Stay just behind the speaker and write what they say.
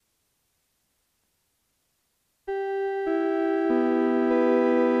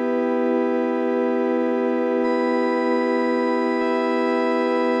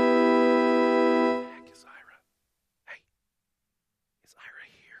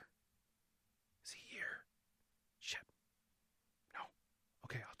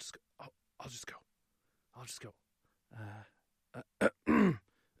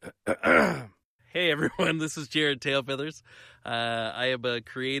everyone, this is Jared Tailfeathers. I am a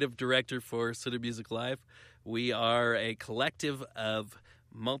creative director for City Music Live. We are a collective of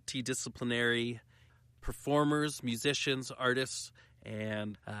multidisciplinary performers, musicians, artists,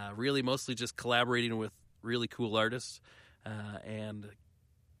 and really mostly just collaborating with really cool artists and,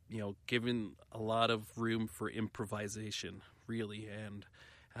 giving a lot of room for improvisation, really. And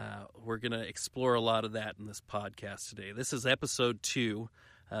we're going to explore a lot of that in this podcast today. This is episode 2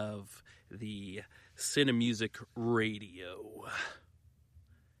 of the Cinemusic Radio,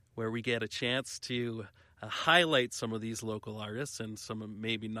 where we get a chance to highlight some of these local artists and some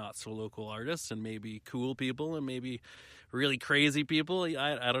maybe not so local artists and maybe cool people and maybe really crazy people.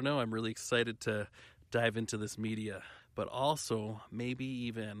 I don't know. I'm really excited to dive into this media, but also maybe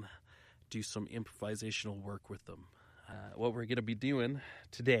even do some improvisational work with them. What we're going to be doing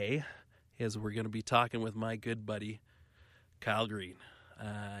today is we're going to be talking with my good buddy, Kyle Green.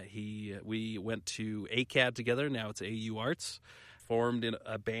 We went to ACAD together. Now it's AU Arts. Formed in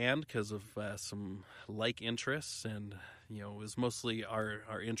a band because of some like interests, and it was mostly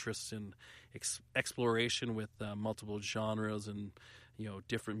our interests in exploration with multiple genres and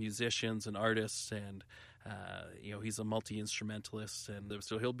different musicians and artists, and he's a multi-instrumentalist, and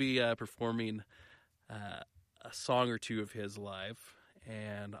so he'll be performing a song or two of his live.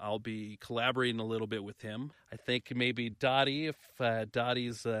 And I'll be collaborating a little bit with him. I think maybe Dottie, if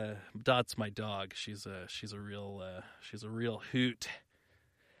Dot's my dog. She's a real hoot.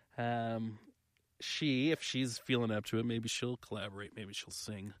 If she's feeling up to it, maybe she'll collaborate. Maybe she'll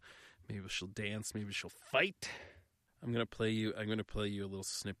sing. Maybe she'll dance. Maybe she'll fight. I'm gonna play you a little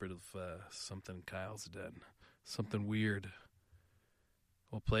snippet of something Kyle's done. Something weird.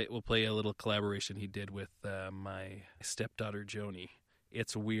 We'll play a little collaboration he did with my stepdaughter Joni.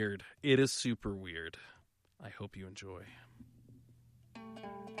 It's weird. It is super weird. I hope you enjoy.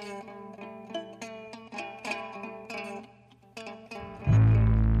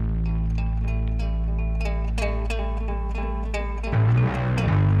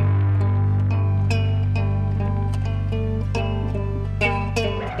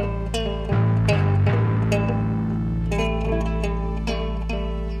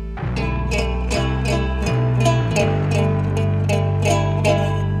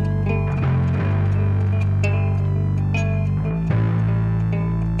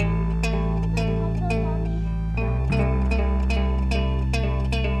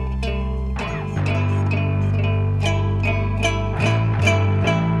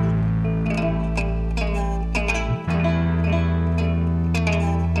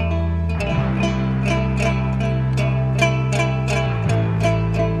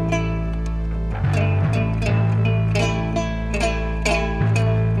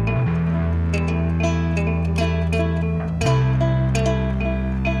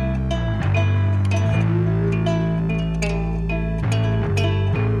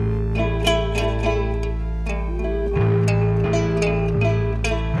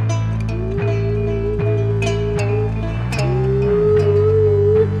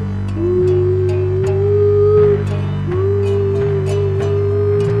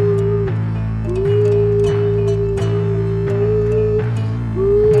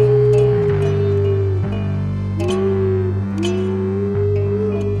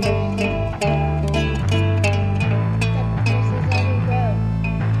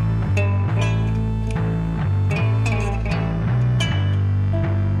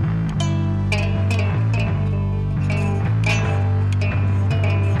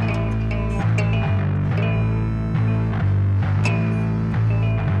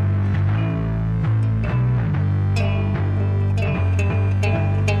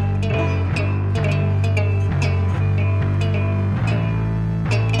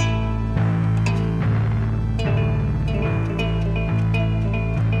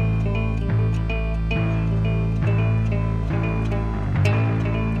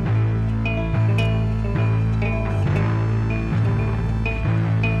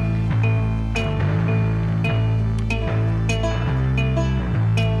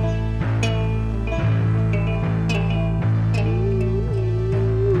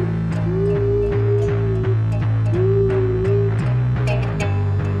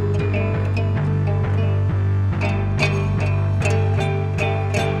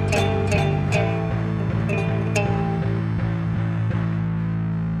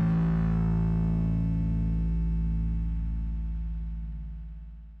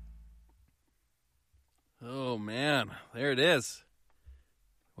 There it is.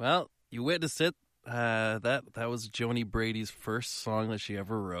 Well, you witnessed it. that was Joni Brady's first song that she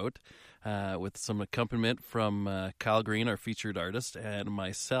ever wrote, with some accompaniment from Kyle Green, our featured artist, and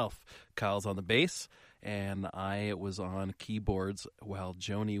myself. Kyle's on the bass, and I was on keyboards while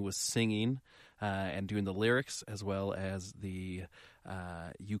Joni was singing and doing the lyrics as well as the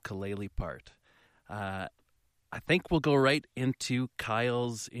ukulele part. I think we'll go right into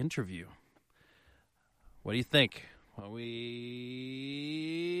Kyle's interview. What do you think? Well, we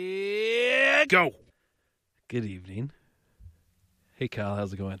go. Good evening. Hey, Kyle.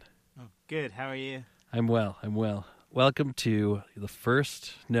 How's it going? Oh, good. How are you? I'm well. Welcome to the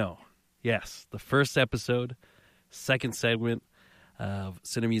first episode, second segment of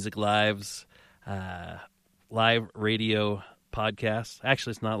Cinemusic Live's live radio podcast.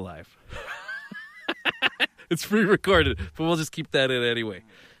 Actually, it's not live. It's pre-recorded, but we'll just keep that in anyway.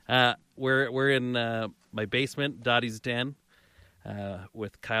 We're in my basement, Dottie's Den,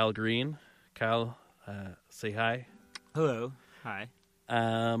 with Kyle Green. Kyle, say hi. Hello. Hi.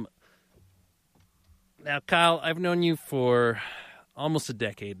 Now, Kyle, I've known you for almost a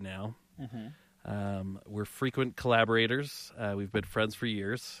decade now. Mm-hmm. We're frequent collaborators. We've been friends for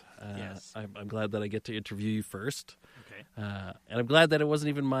years. Yes. I'm glad that I get to interview you first. Okay. And I'm glad that it wasn't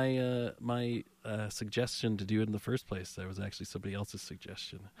even my suggestion to do it in the first place. That was actually somebody else's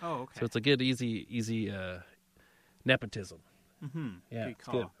suggestion. Oh, okay. So it's a good, easy nepotism. Mm-hmm. Yeah, Good it's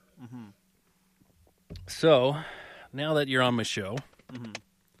call. good. Mm-hmm. So now that you're on my show, Mm-hmm.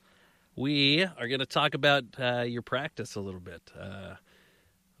 we are going to talk about your practice a little bit.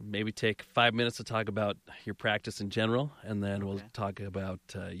 Maybe take 5 minutes to talk about your practice in general, and then we'll talk about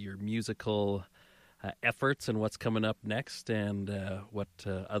your musical efforts and what's coming up next, and what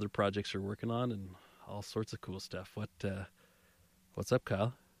other projects you're working on, and all sorts of cool stuff. What's up,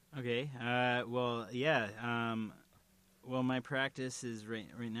 Kyle? Okay. Well, yeah. Well, my practice is right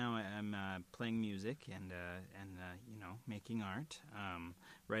now. I'm playing music and making art,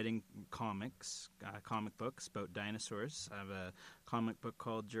 writing comic books about dinosaurs. I have a comic book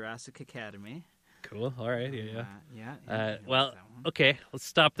called Jurassic Academy. Cool. All right. Yeah. Well, Okay. Let's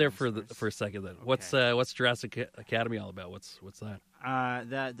stop there for Dinosaurs. a second. Then, Okay. what's Jurassic Academy all about? What's that?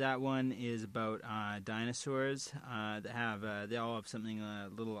 That one is about dinosaurs that have they all have something a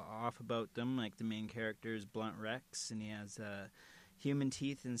little off about them. Like the main character is Blunt Rex, and he has human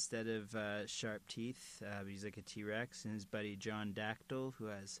teeth instead of sharp teeth. He's like a T-Rex, and his buddy John Dactyl, who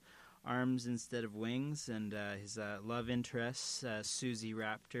has arms instead of wings, and his love interest Susie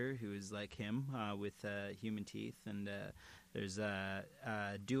Raptor, who is like him with human teeth, and there's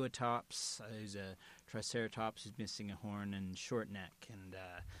Duotops, who's a Triceratops who's missing a horn, and Short Neck, and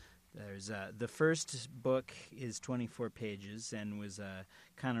there's the first book is 24 pages and was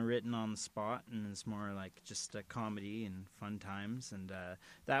kind of written on the spot, and it's more like just a comedy and fun times, and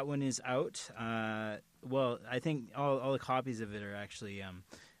that one is out. Well, I think all the copies of it are actually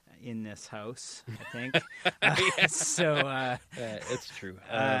in this house, I think. So it's true.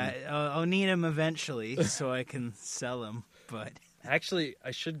 I'll need them eventually so I can sell them. But Actually,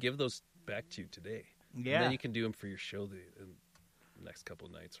 I should give those back to you today. yeah, And then you can do them for your show the next couple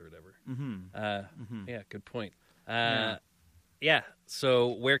of nights or whatever. Mm-hmm. Yeah, good point. Yeah. Yeah. So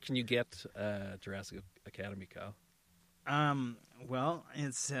where can you get Jurassic Academy, Kyle? well,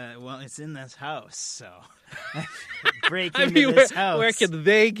 it's in this house, so break into this house. Where can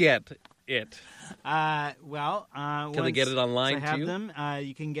they get it? Can Can they get it online I have too? them.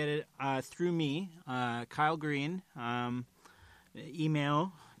 You can get it through me, Kyle Green.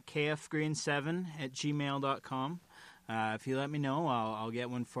 Email kfgreen7@gmail.com. If you let me know, I'll get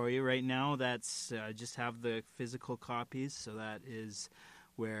one for you. Right now, that's just have the physical copies, so that is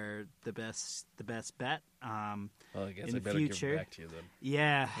where the best bet. Well, I guess in I the better future. give it back to you then.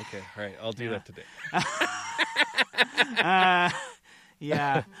 Yeah. Okay, all right, I'll do Yeah. that today.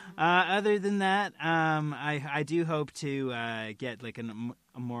 Yeah. Other than that, I do hope to get like a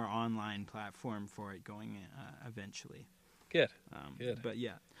more online platform for it going eventually. Good. Good. But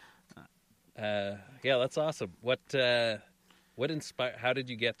yeah. Yeah, that's awesome. What inspired? How did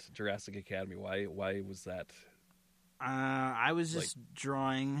you get Jurassic Academy? Why was that? I was just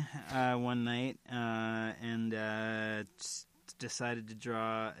drawing one night and decided to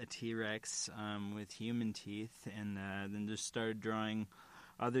draw a T-Rex with human teeth, and then just started drawing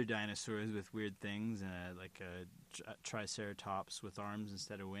other dinosaurs with weird things, like a Triceratops with arms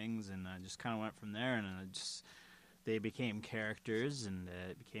instead of wings, and I just kind of went from there, and they became characters, and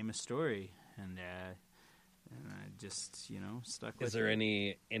it became a story, and I just stuck with it. Is there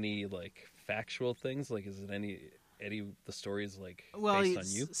any like factual things? Like, is it any of the stories like Well, based on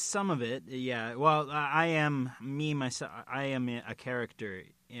you? some of it, yeah. Well, I am myself. I am a character,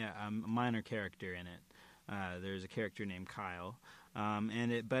 yeah, a minor character in it. There's a character named Kyle,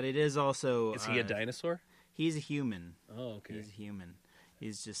 but it is also. Is he a dinosaur? He's a human. Oh, okay. He's a human.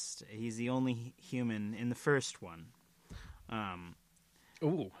 He's the only human in the first one.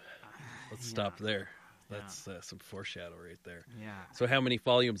 Ooh, let's yeah. stop there. That's some foreshadow right there. Yeah. So how many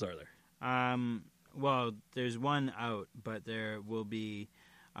volumes are there? Well, there's one out, but there will be,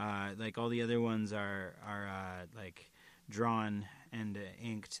 like all the other ones are like drawn and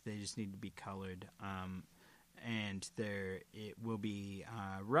inked. They just need to be colored. And it will be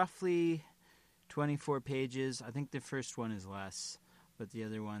roughly 24 pages. I think the first one is less, but the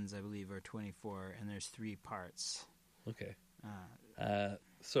other ones I believe are 24, and there's 3 parts. Okay.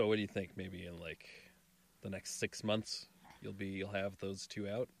 So what do you think? Maybe in like the next 6 months, you'll have those 2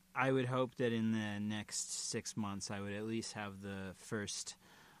 out. I would hope that in the next 6 months, I would at least have the first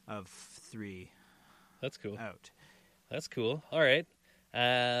of 3. That's cool. Out. That's cool. All right.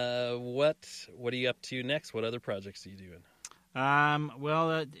 What are you up to next? What other projects are you doing?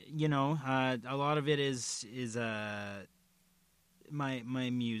 Well, a lot of it is my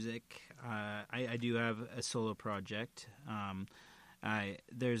music. I do have a solo project.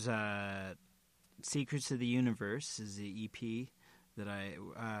 There's Secrets of the Universe is the EP that I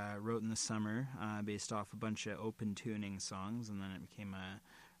wrote in the summer, based off a bunch of open tuning songs, and then it became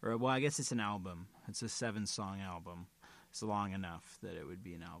I guess it's an album. It's a 7-song album. It's long enough that it would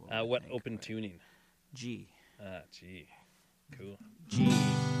be an album. What open tuning? G. G. Cool. G.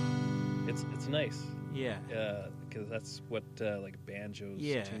 It's nice. Yeah. Because that's what like banjos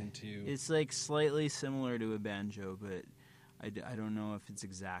tune to. It's like slightly similar to a banjo, but I don't know if it's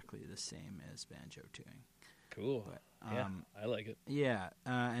exactly the same as banjo tuning. Cool. But, yeah, I like it. Yeah,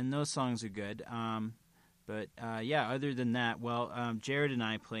 and those songs are good. But other than that, Jared and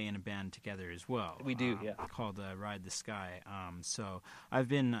I play in a band together as well. We do, yeah. Called Ride the Sky. So I've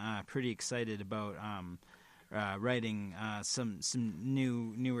been pretty excited about writing some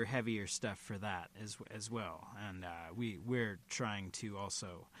newer, heavier stuff for that as well. And we're trying to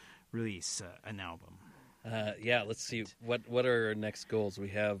also release an album. Let's see. What are our next goals? We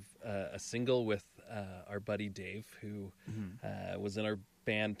have a single with our buddy Dave, who was in our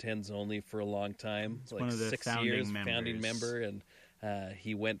band Tens Only for a long time, it's like one of the 6 founding years, members. founding member, and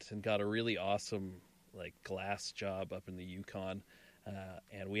he went and got a really awesome like glass job up in the Yukon.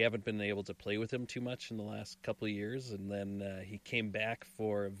 And we haven't been able to play with him too much in the last couple of years. And then he came back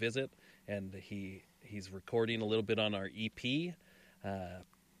for a visit, and he's recording a little bit on our EP. He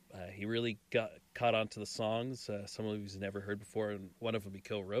really got caught onto the songs, some of he's never heard before, and one of them he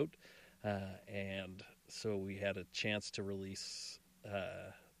co-wrote. And so we had a chance to release,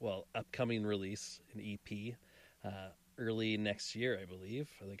 upcoming release, an EP early next year, I believe.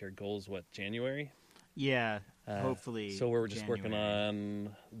 I think our goal is, January? Yeah, hopefully. So we're just January. working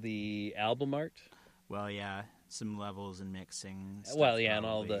on the album art. Well, yeah, some levels and mixing. Stuff, And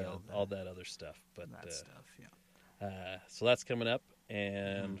all that other stuff. But that stuff, yeah. So that's coming up,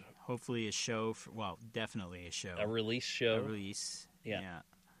 and hopefully a show. Definitely a show. A release show. A release. Yeah.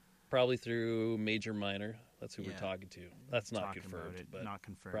 Probably through Major Minor. That's who we're Yeah. talking to. That's not Talking confirmed, about it, but not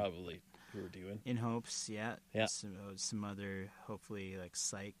confirmed. probably who we're doing. In hopes, yeah. Yeah. Some other, hopefully, like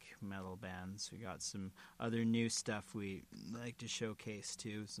psych metal bands. We got some other new stuff we like to showcase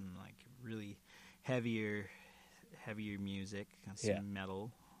too. Some like really heavier music, and some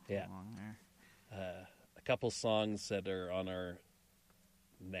metal along there. A couple songs that are on our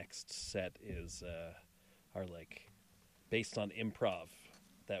next set are like based on improv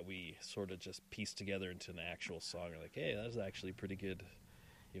that we sort of just piece together into an actual song. We're like, hey, that's actually pretty good.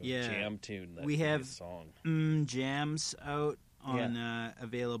 Jam tune. That we have song. Jams out on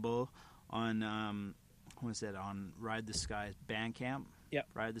available on on Ride the Sky Bandcamp. Yep.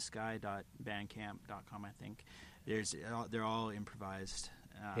 ridethesky.bandcamp.com. I think they're all improvised.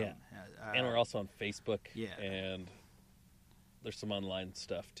 And we're also on Facebook. Yeah. And there's some online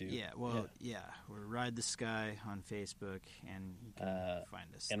stuff too. We're Ride the Sky on Facebook, and you can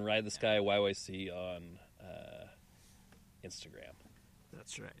find us. And Ride the Sky YYC on Instagram.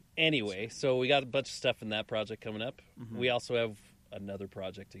 That's right. Anyway, so we got a bunch of stuff in that project coming up. Mm-hmm. We also have another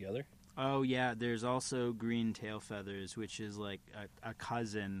project together. Oh yeah, there's also Green Tail Feathers, which is like a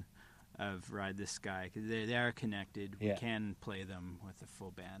cousin of Ride the Sky, because they are connected. We can play them with a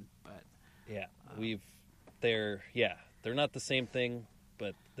full band, but they're not the same thing,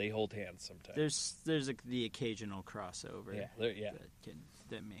 but they hold hands sometimes. There's the occasional crossover.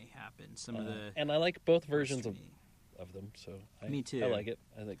 That may happen. Some of the and I like both versions of them. So Me too. I like it.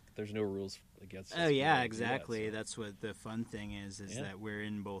 I think there's no rules against. Oh us yeah, being able to do exactly. that, so. That's what the fun thing is that we're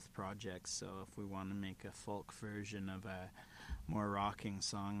in both projects. So if we want to make a folk version of a more rocking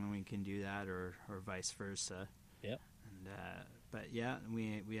song, then we can do that, or vice versa. Yeah. And but yeah,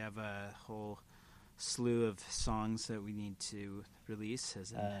 we have a whole slew of songs that we need to release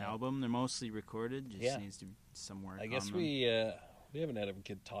as an album. They're mostly recorded. Just needs to be some work. I guess on them. we haven't had a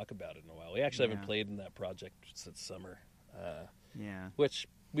kid talk about it in a while. We actually haven't played in that project since summer. Which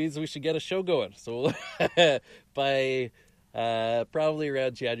means we should get a show going. So by probably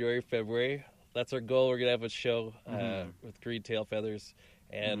around January, February, that's our goal. We're gonna have a show with Green Tail Feathers,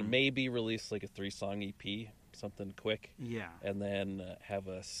 and maybe release like a 3-song EP, something quick. Yeah. And then have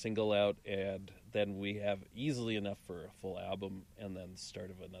a single out, and then we have easily enough for a full album, and then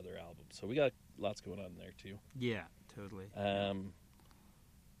start of another album. So we got lots going on there too. Yeah, totally.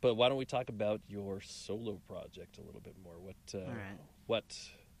 But why don't we talk about your solo project a little bit more?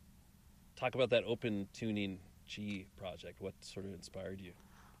 Talk about that open tuning G project. What sort of inspired you?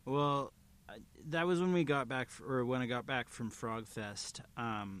 Well, that was when we got back, when I got back from Frogfest.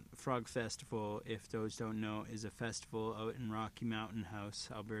 Frog Festival, if those don't know, is a festival out in Rocky Mountain House,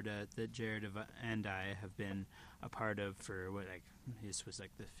 Alberta, that Jared and I have been a part of for this was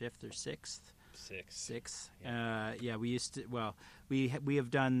like the 5th or 6th. Six. Yeah. We used to. Well, we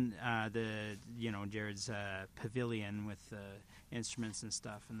have done Jared's pavilion with instruments and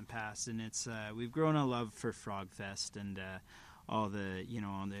stuff in the past, and it's we've grown a love for Frogfest and all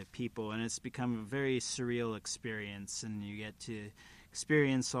the people, and it's become a very surreal experience, and you get to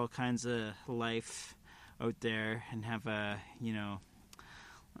experience all kinds of life out there and have a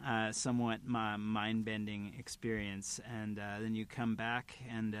somewhat mind-bending experience, and then you come back,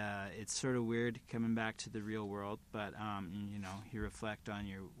 and it's sort of weird coming back to the real world, but you reflect on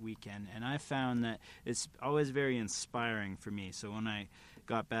your weekend, and I found that it's always very inspiring for me. So when I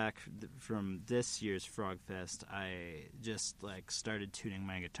got back from this year's Frogfest, I just started tuning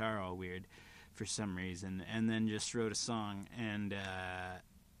my guitar all weird for some reason, and then just wrote a song, and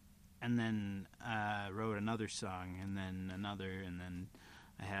then wrote another song, and then another, and then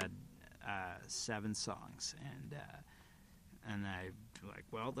I had 7 songs, and I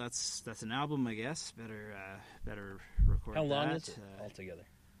well, that's an album, I guess. Better record. How long is it altogether?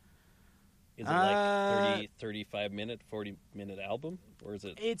 Is it like 35 minute, 40-minute album, or is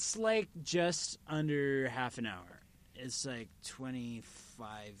it? It's just under half an hour. It's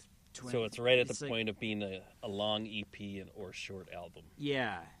 25. 20. So it's right at the point of being a long EP or short album.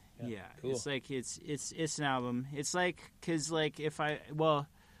 Yeah. Cool. It's an album. It's because if I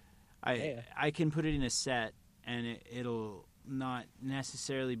can put it in a set, and it'll not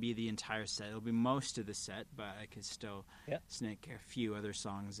necessarily be the entire set. It'll be most of the set, but I could still sneak a few other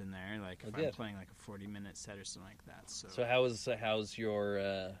songs in there. If I'm playing a 40-minute set or something like that. So how's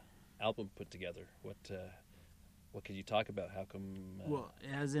your album put together? What could you talk about? How come? Well, it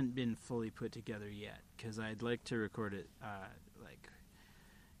hasn't been fully put together yet, because I'd like to record it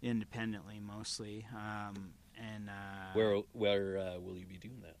independently mostly. And where will you be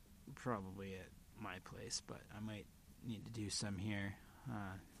doing that? Probably at my place, but I might need to do some here.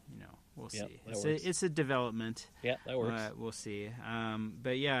 We'll see. It's a development. Yeah, that works. We'll see.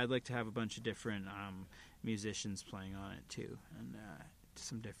 But yeah, I'd like to have a bunch of different musicians playing on it too, and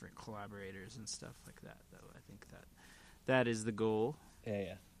some different collaborators and stuff like that. Though I think that is the goal.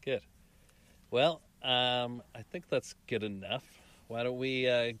 Yeah, good. Well, I think that's good enough. Why don't we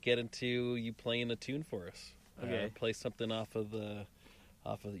get into you playing a tune for us? Okay. Play something off of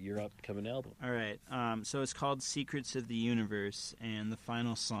your upcoming album. All right. So it's called Secrets of the Universe, and the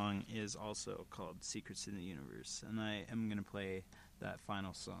final song is also called Secrets in the Universe. And I am going to play that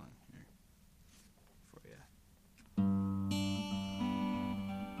final song here for you.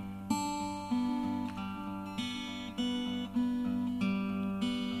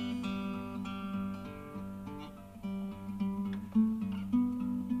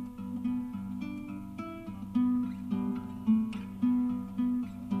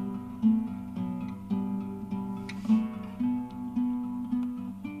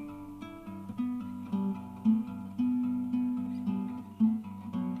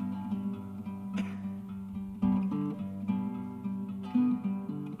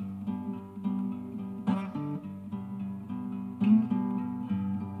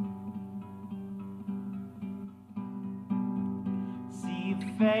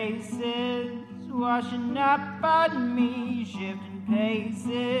 Faces washing up on me, shifting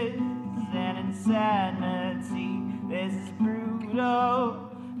paces and insanity. This is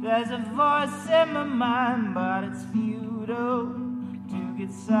brutal. There's a voice in my mind, but it's futile to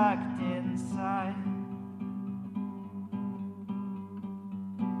get sucked inside.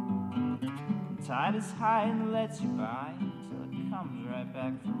 tide is high and lets you by till it comes right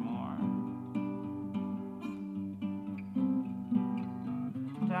back for more.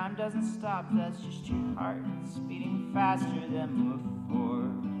 Time doesn't stop, that's just your heart beating faster than before.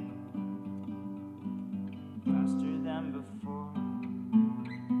 Faster than before.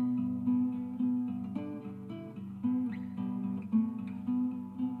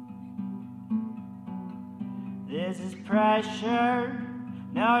 This is pressure,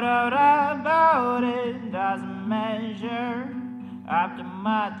 no doubt about it. Doesn't measure up to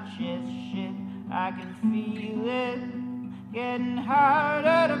much, it's shit. I can feel it getting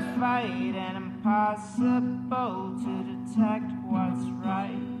harder to fight and impossible to detect what's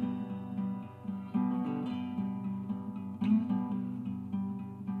right.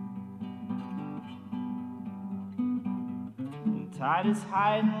 The tide is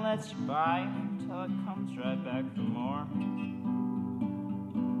high and lets you by until it comes right back for more.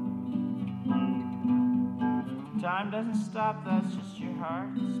 Time doesn't stop, that's just your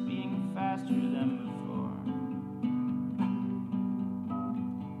heart beating faster than before.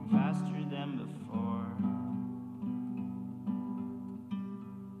 Faster than before.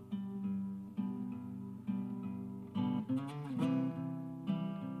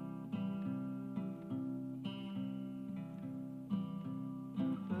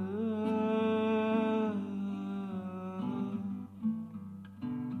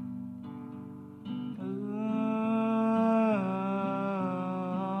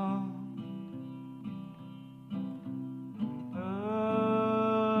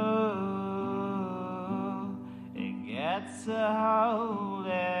 It's a hold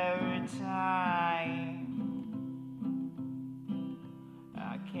every time.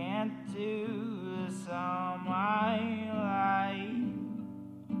 I can't do this all my life.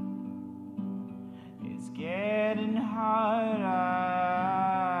 It's getting harder.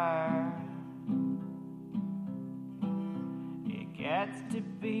 It gets to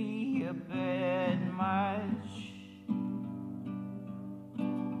be a bit much.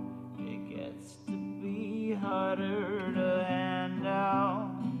 It gets to be harder to handle.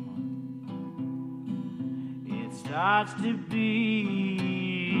 It starts to be.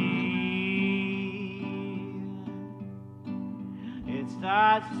 It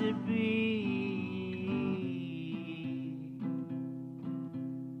starts to be.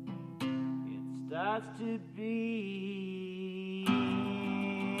 It starts to be.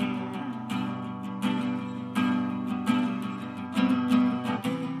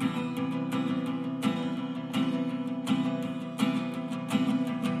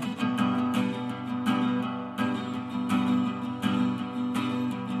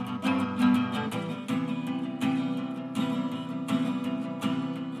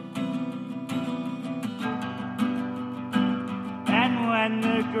 When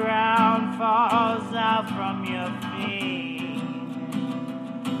the ground falls out from your feet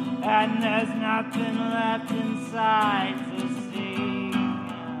and there's nothing left inside to see,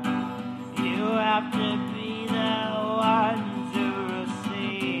 you have to be the one to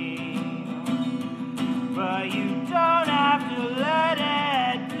receive, but you don't have to let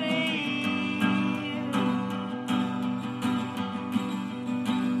it be.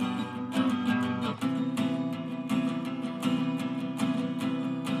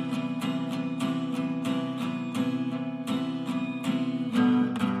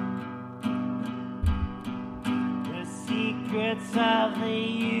 Secrets of the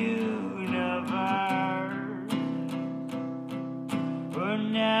universe were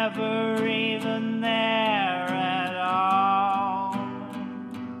never even there at all.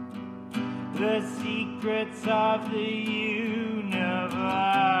 The secrets of the universe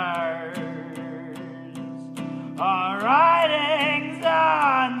are writings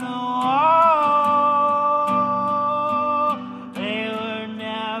on the wall. They were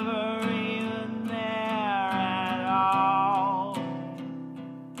never even there at all.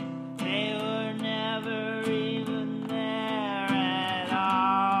 They were never even there at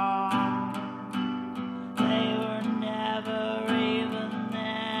all. They were never even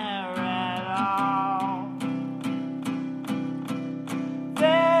there at all.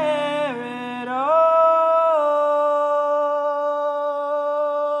 There at all.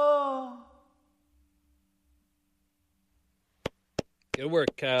 Good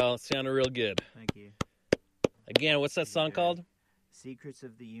work, Kyle. Sounded real good. Thank you. Again, what's that song called? Secrets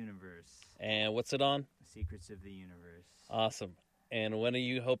of the Universe. And what's it on? Secrets of the Universe. Awesome. And when are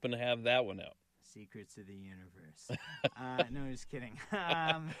you hoping to have that one out? Secrets of the Universe. No, just kidding.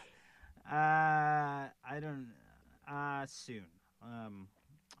 I don't. Soon.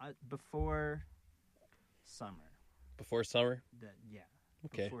 Before summer. Before summer? Yeah.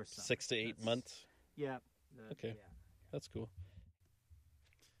 Okay, before summer. 6 to 8 months. Yeah. Okay. Yeah. That's cool.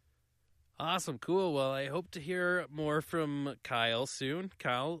 Awesome, cool. Well, I hope to hear more from Kyle soon.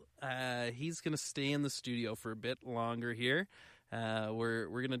 Kyle, he's going to stay in the studio for a bit longer here. We're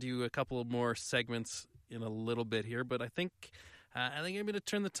going to do a couple more segments in a little bit here, but I think I'm going to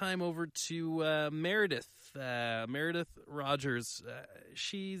turn the time over to Meredith. Meredith Rogers.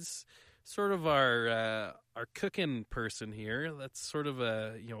 She's sort of our cooking person here. That's sort of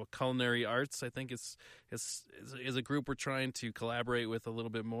a culinary arts. I think is a group we're trying to collaborate with a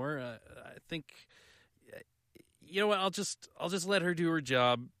little bit more. I think what, I'll just let her do her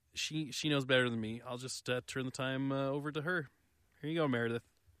job. She knows better than me. I'll just turn the time over to her. Here you go, Meredith.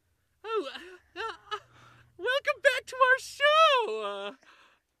 Oh, welcome back to our show.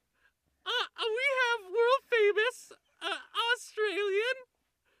 We have world famous Australian.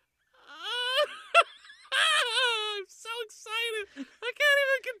 I'm so excited. I can't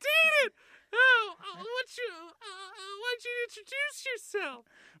even contain it. Why don't you introduce yourself?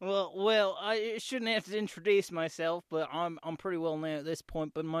 Well, I shouldn't have to introduce myself, but I'm pretty well known at this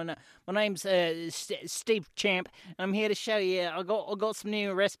point. But my name's Steve Champ. I'm here to show you. I got some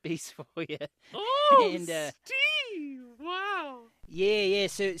new recipes for you. Oh, And, Steve! Wow. Yeah.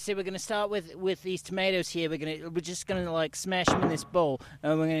 So we're gonna start with these tomatoes here. We're just gonna like smash them in this bowl,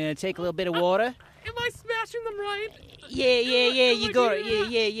 and we're gonna take a little bit of water. Am I smashing them right? Yeah. You got it.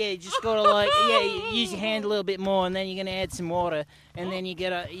 Yeah. You just gotta use your hand a little bit more, and then you're gonna add some water, and then you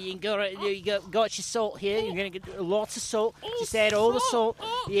got your salt here. You're gonna get lots of salt. Just add all the salt.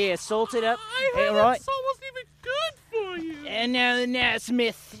 Yeah, salt it up. I heard All right. that salt wasn't even good for you. And now it's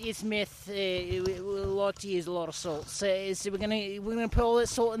myth. It's myth. We like to use a lot of salt. So we're gonna put all that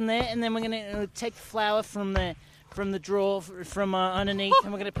salt in there, and then we're gonna take the flour from the drawer from underneath,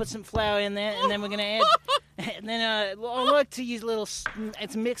 and we're gonna put some flour in there, and then we're gonna add. And then I like to use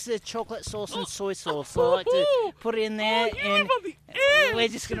it's a mix of chocolate sauce and soy sauce. So I like to put it in there, and we're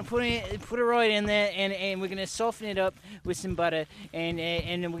just gonna put it right in there, and we're gonna soften it up with some butter, and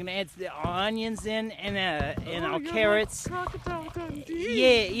then we're gonna add the onions in, and our carrots.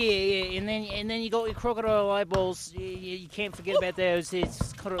 Yeah. And then you got your crocodile eyeballs. You can't forget about those.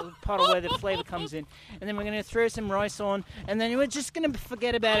 It's kind of part of where the flavor comes in. And then we're gonna throw some rice on, and then we're just gonna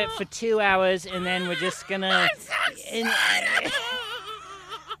forget about it for 2 hours, and then we're just gonna. And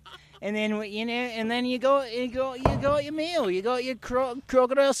then and then you got your meal. You got your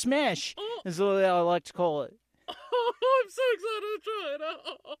crocodile smash. Is what I like to call it. I'm so excited to try it.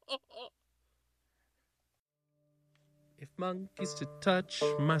 If monkeys to touch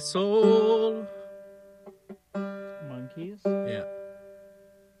my soul. Monkeys? Yeah.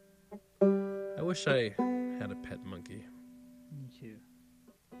 I wish I had a pet monkey. Me too.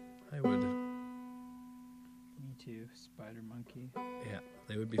 I would. Me too. Spider monkey. Yeah,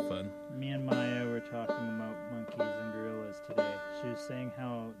 they would be fun. Me and Maya were talking about monkeys and gorillas today. She was saying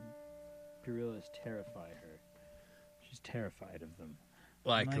how gorillas terrify her. She's terrified of them.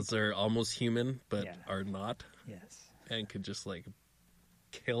 Why? Because they're almost human, but Yeah. are not, Yes. and could just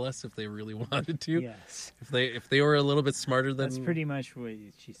kill us if they really wanted to. Yes. If they were a little bit smarter than. That's pretty much what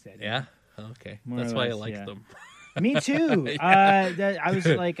she said. Yeah. Okay. More That's or why I less, like yeah. them. Me too. Yeah. I was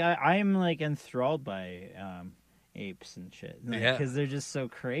I'm enthralled by apes and shit. Yeah. Because they're just so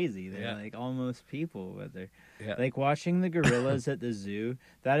crazy. They're Yeah. almost people, but they're Yeah. watching the gorillas at the zoo.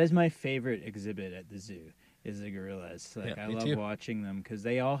 That is my favorite exhibit at the zoo. Is the gorillas. Yeah, I me love too. watching them because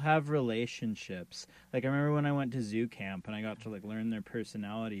they all have relationships. I remember when I went to zoo camp and I got to learn their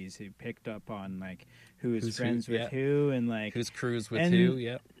personalities. Who picked up on who's Who's friends who, with yeah. who and Who's crews with and- who?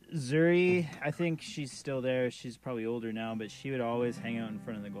 Yeah. Zuri, I think she's still there. She's probably older now, but she would always hang out in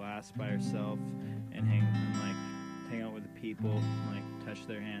front of the glass by herself and hang out with the people, touch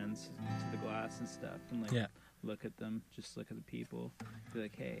their hands to the glass and stuff, and Yeah. look at them, just look at the people, be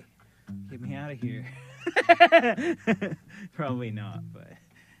like, "Hey, get me out of here." Probably not, but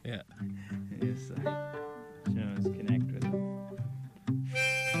Yeah. it's connect with them.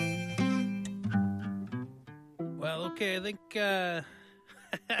 Well, okay, I think,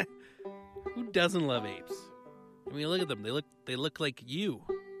 who doesn't love apes? I mean, look at them. They look like you.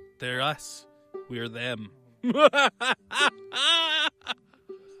 They're us. We're them.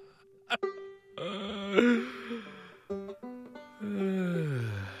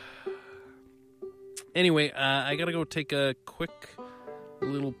 Anyway, I gotta go take a quick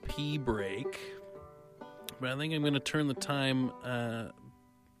little pee break. But I think I'm gonna turn the time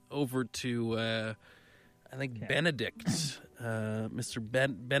over to I think Benedict,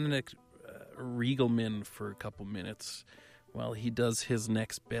 Mr. Benedict Riegelman, for a couple minutes while he does his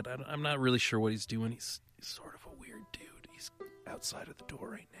next bit. I'm not really sure what he's doing. He's sort of a weird dude. outside of the door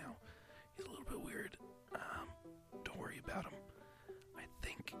right now. He's a little bit weird. Don't worry about him. I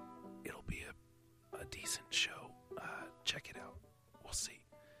think it'll be a decent show. Check it out. We'll see.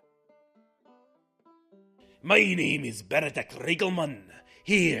 My name is Benedict Regelman,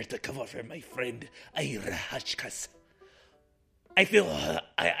 here to cover for my friend Ira Hutchkiss.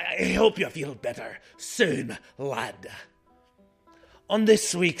 I hope you feel better soon, lad. On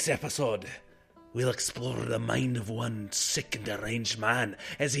this week's episode, we'll explore the mind of one sick and deranged man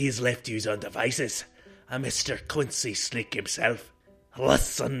as he is left to his own devices, a Mr. Quincy Snake himself.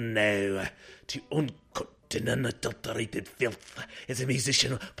 Listen now to uncut and unadulterated filth as a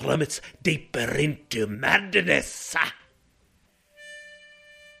musician plummets deeper into madness.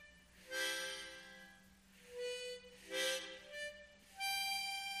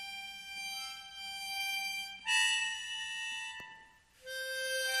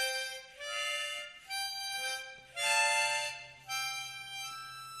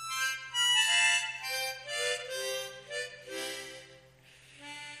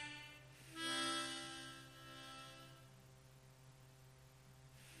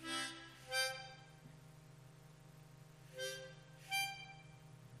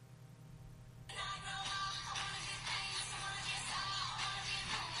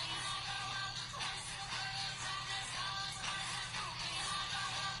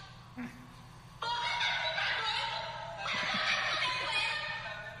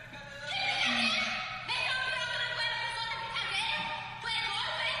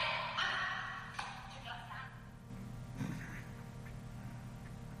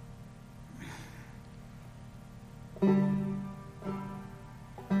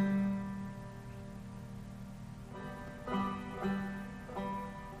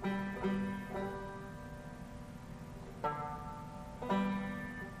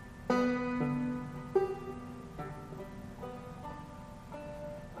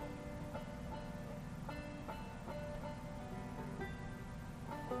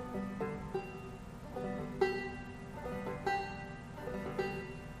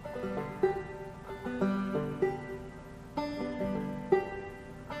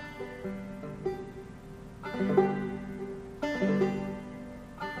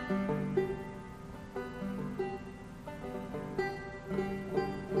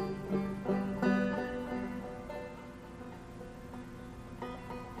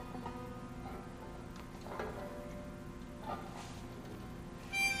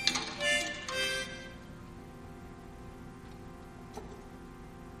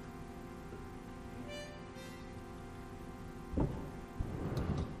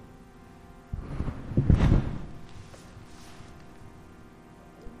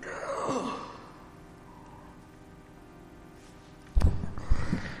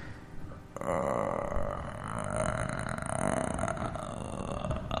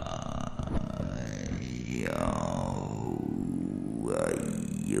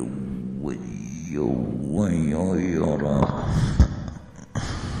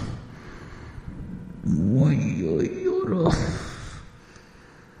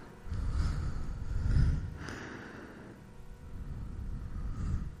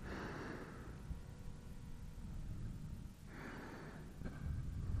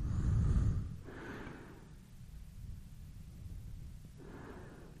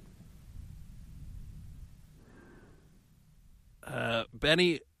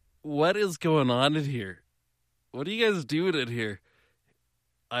 Benny, what is going on in here? What are you guys doing in here?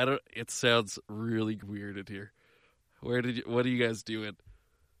 It sounds really weird in here. What are you guys doing?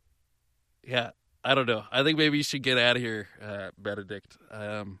 Yeah, I don't know. I think maybe you should get out of here, Benedict.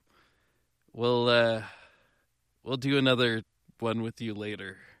 We'll do another one with you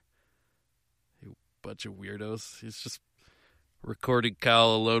later. You bunch of weirdos. He's just recording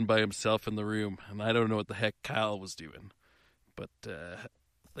Kyle alone by himself in the room, and I don't know what the heck Kyle was doing. But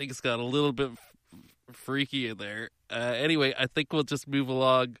things got a little bit freaky in there. Anyway, I think we'll just move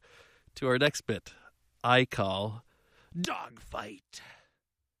along to our next bit. I call Dogfight.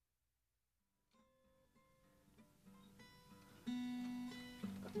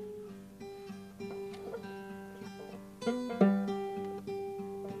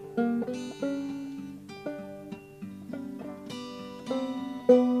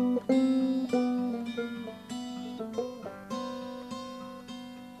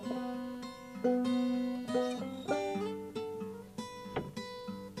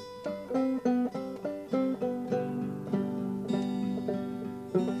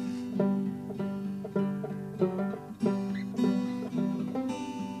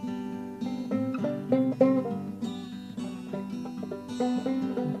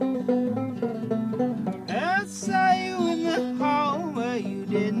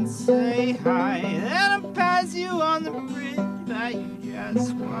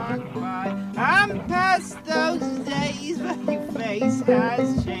 just walk by. I'm past those days, but your face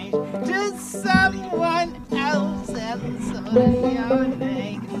has changed to someone else and so did your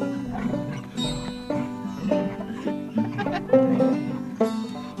name.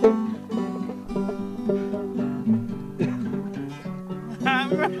 I'm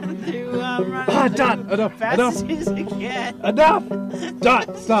running through. Dot, enough, fast enough. as I can. Enough!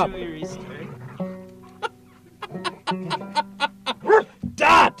 Dot, stop! Should we restart?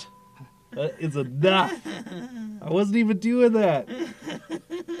 Dot! That is enough. I wasn't even doing that.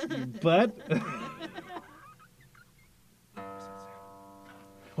 But...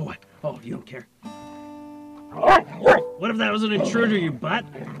 Oh, what? Oh, you don't care. What if that was an intruder, you butt?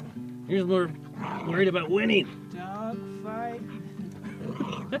 You're more worried about winning. Dog fight.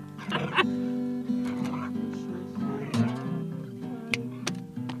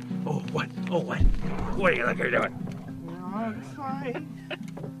 Oh, what? Oh, what? What do you think you're doing? Dog fight.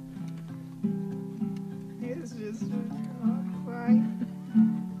 It's just a dog fight.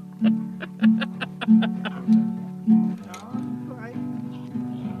 Dog fight.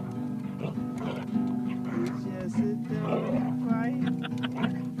 It's just a dog fight.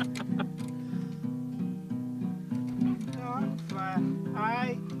 Dog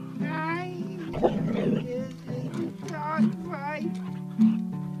fight. It's just a dog fight.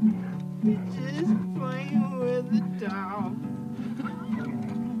 Just playing with the dog.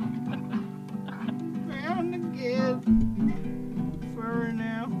 Found a kid for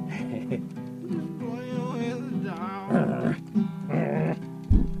now. Just playing with the dog.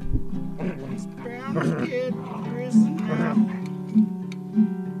 Just found a kid for now.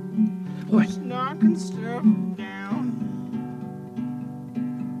 Just knocking stuff down.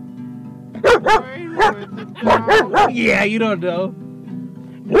 Playing with the dog. Yeah, you don't know.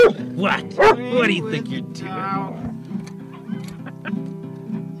 What? What do you think you're doing?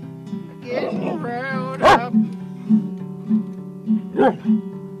 Getting riled up.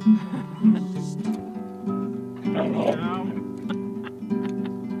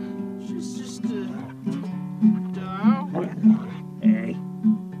 She's just a dog. Hey.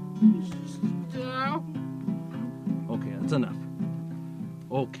 She's just a dog. Okay, that's enough.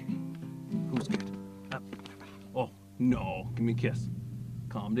 Okay. Who's good? Oh, no. Give me a kiss.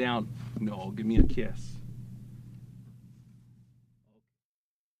 Calm down. No, give me a kiss.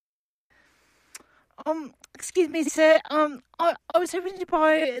 Excuse me, sir. I was hoping to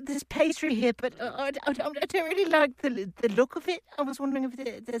buy this pastry here, but I don't really like the look of it. I was wondering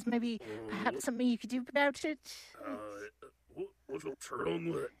if there's maybe perhaps something you could do about it. What's wrong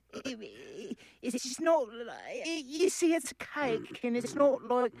with it? It's just not like, you see, it's a cake, and it's not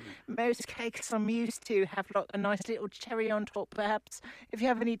like most cakes I'm used to have like a nice little cherry on top. Perhaps if you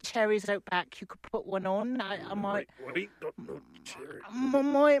have any cherries out back, you could put one on. I might. What ain't got no cherry?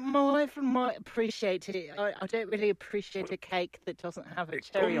 My wife might appreciate it. I don't really appreciate a cake that doesn't have a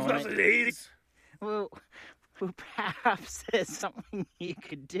cherry on it. Well, perhaps there's something you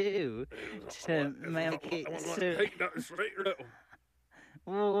could do to make it so. Take that straight now.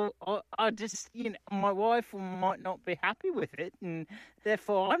 Well, I just, my wife might not be happy with it, and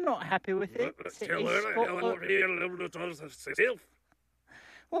therefore I'm not happy with it. Tell her not here to herself.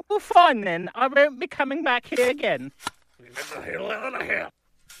 Well, fine then. I won't be coming back here again. Get the hell out of here.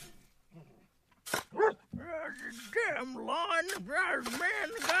 Damn line, man,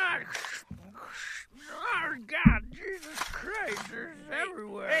 God. Oh, God, Jesus Christ, there's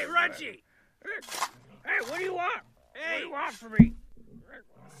everywhere. Hey, Reggie. Hey, what do you want? Hey. What do you want from me?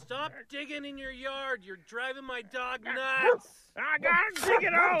 Stop digging in your yard. You're driving my dog nuts. I gotta dig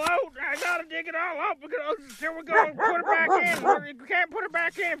it all out. Because till we go and put it back in. You can't put it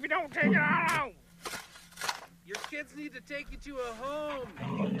back in if you don't take it all out. Your kids need to take you to a home.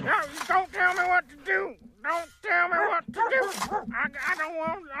 No, don't tell me what to do. Don't tell me what to do. I don't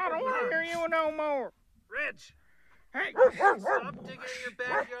want to hear you no more. Reg, Hey, stop digging in your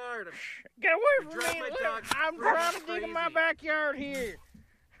backyard. get away from Drive me. my Look, dog I'm trying to dig in my crazy. backyard here.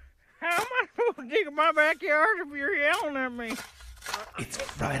 How am I supposed to dig in my backyard if you're yelling at me? It's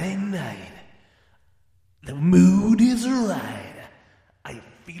Friday night. The mood is right. I'm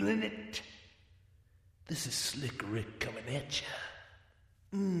feeling it. This is Slick Rick coming at ya.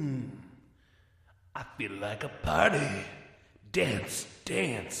 I feel like a party. Dance,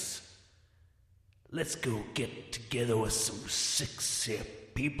 dance. Let's go get together with some sexy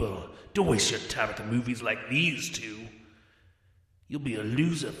people. Don't waste your time at the movies like these two. You'll be a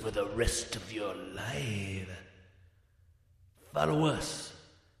loser for the rest of your life. Follow us.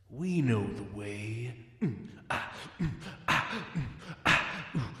 We know the way.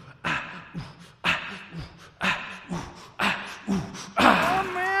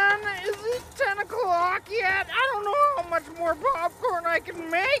 more popcorn I can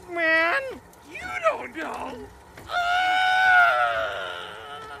make, man. You don't know.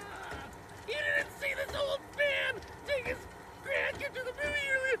 You didn't see this old man take his grandkid to the movie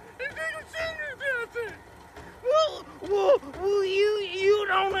earlier and take a singer dancing. Well, you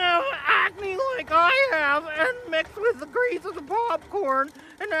don't have acne like I have, and mixed with the grease of the popcorn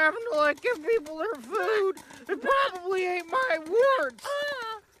and having to like give people their food, it probably ain't my warts.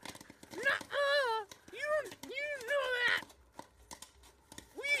 You don't know that.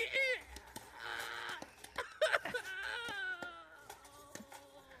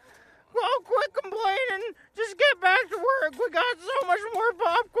 Well, quit complaining. Just get back to work. We got so much more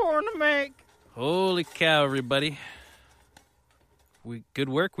popcorn to make. Holy cow, everybody! Good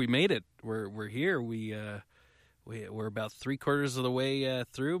work. We made it. We're here. We're about 3/4 of the way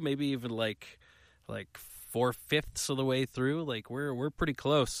through. Maybe even like 4/5 of the way through. Like we're pretty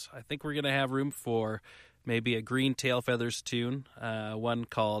close. I think we're gonna have room for maybe a Green Tail Feathers tune. One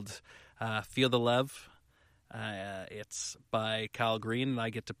called "Feel the Love." It's by Kyle Green, and I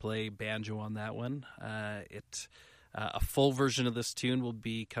get to play banjo on that one. A full version of this tune will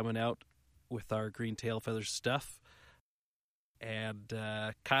be coming out with our Green Tail Feathers stuff. And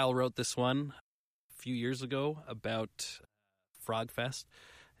Kyle wrote this one a few years ago about Frogfest.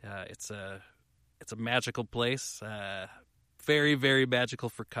 It's a magical place. Very, very magical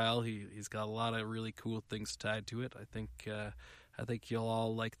for Kyle. He's got a lot of really cool things tied to it. I think you'll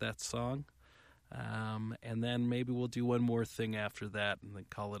all like that song. And then maybe we'll do one more thing after that and then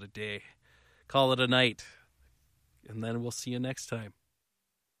call it a day. Call it a night. And then we'll see you next time.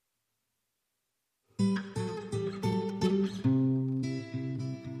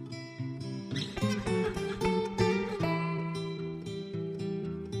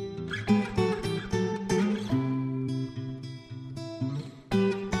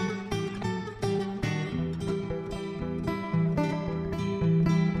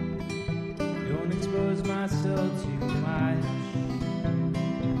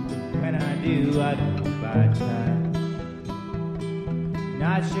 I don't by touch.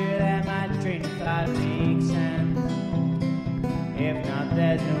 Not sure that my train of thought makes sense. If not,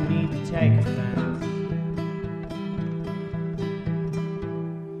 there's no need to take offense.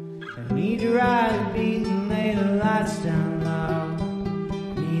 I need to ride the beat and lay the lights down low.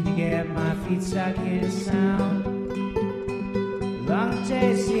 Need to get my feet stuck in sound. Long to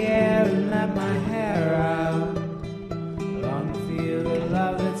taste the air and let my hair out. Long to feel the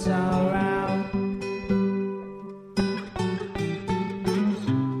love that's all around.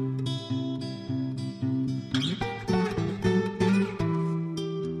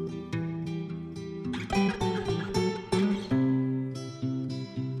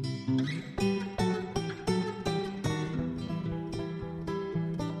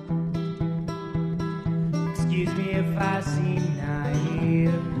 Excuse me if I seem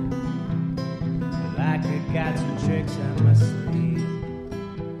naive, like I got some tricks up my sleeve.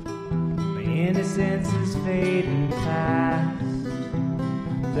 My innocence is fading fast.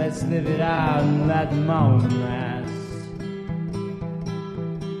 Let's live it out and let the moment last.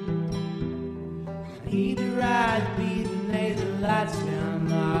 I need to ride the beat and lay the lights down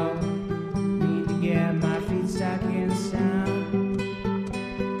low. Need to get my feet stuck in sound.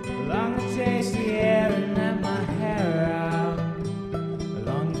 Long to taste the air and let my hair out.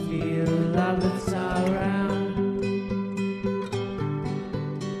 Long to feel the love that's all around.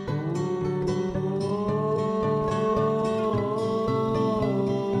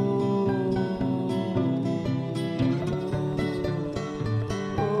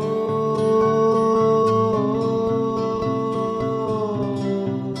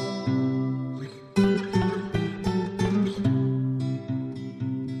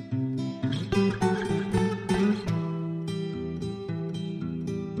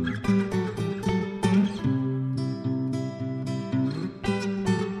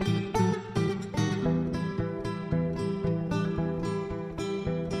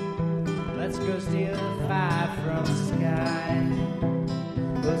 Let's go steal the fire from the sky.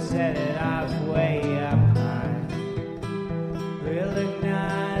 We'll set it off way up high. We'll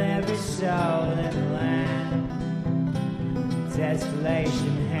ignite every soul in the land. It's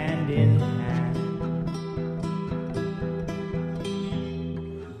escalation hand in hand.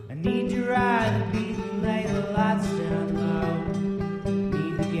 I need to ride the beat and lay the lights down low.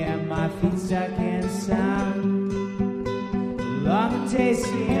 Need to get my feet stuck in sound. Long to taste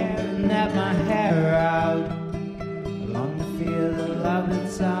the air and let my hair out. I long to feel the love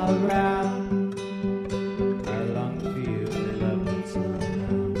that's all around. I long to feel the love that's all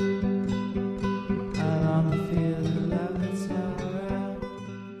around. I long to feel the love that's all around.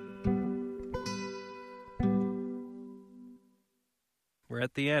 we're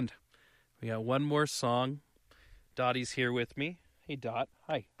at the end. We got one more song. Dottie's here with me. Hey, Dot.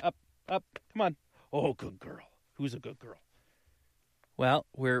 Hi. Up. Come on. Oh, good girl. Who's a good girl? Well,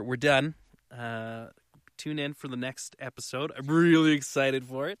 we're done. Tune in for the next episode. I'm really excited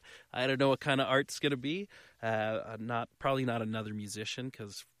for it. I don't know what kind of art's going to be. Probably not another musician,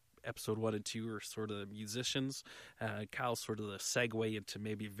 because episode 1 and 2 are sort of musicians. Kyle's sort of the segue into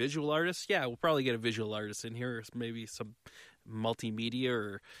maybe visual artists. Yeah, we'll probably get a visual artist in here, or maybe some multimedia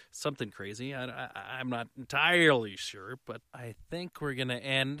or something crazy. I'm not entirely sure, but I think we're going to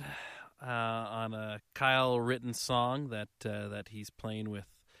end on a Kyle-written song that he's playing with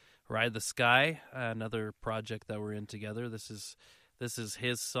Ride the Sky, another project that we're in together. This is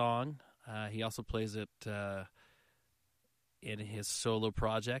his song. He also plays it in his solo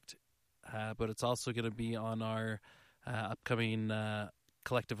project, but it's also going to be on our upcoming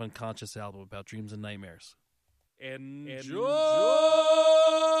Collective Unconscious album about dreams and nightmares. Enjoy!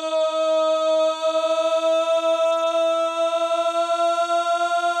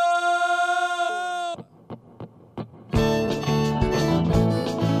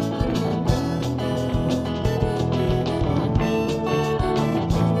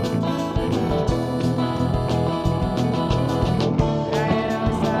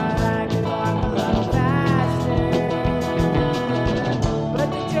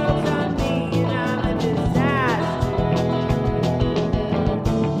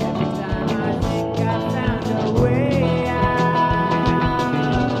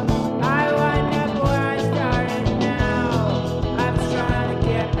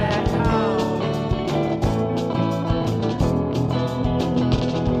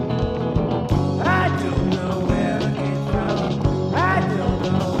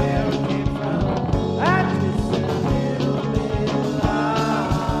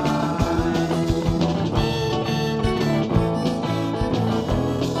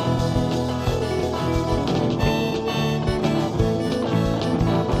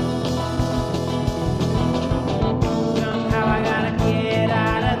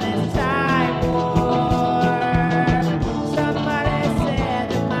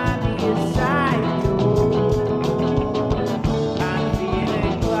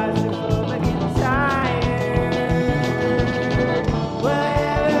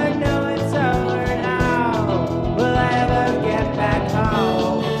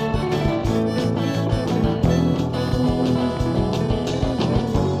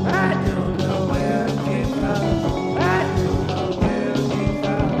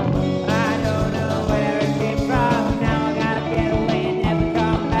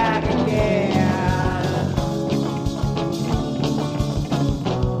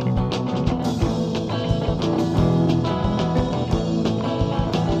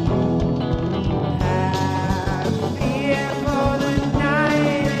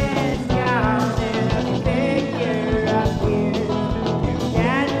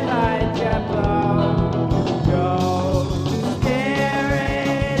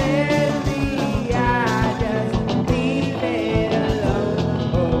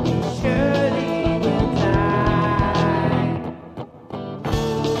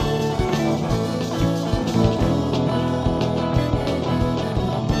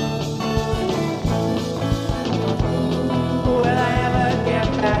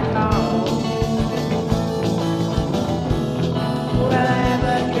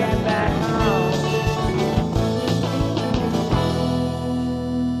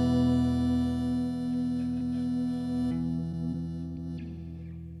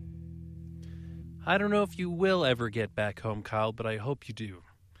 I don't know if you will ever get back home, Kyle, but I hope you do,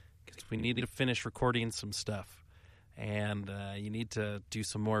 because we need to finish recording some stuff, and you need to do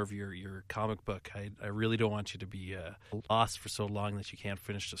some more of your comic book. I really don't want you to be lost for so long that you can't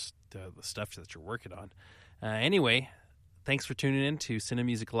finish the stuff that you're working on. Anyway, thanks for tuning in to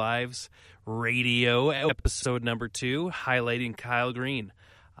Cinemusic Live's radio episode number 2, highlighting Kyle Green.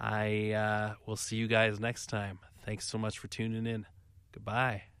 I will see you guys next time. Thanks so much for tuning in.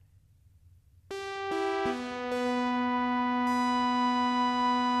 Goodbye.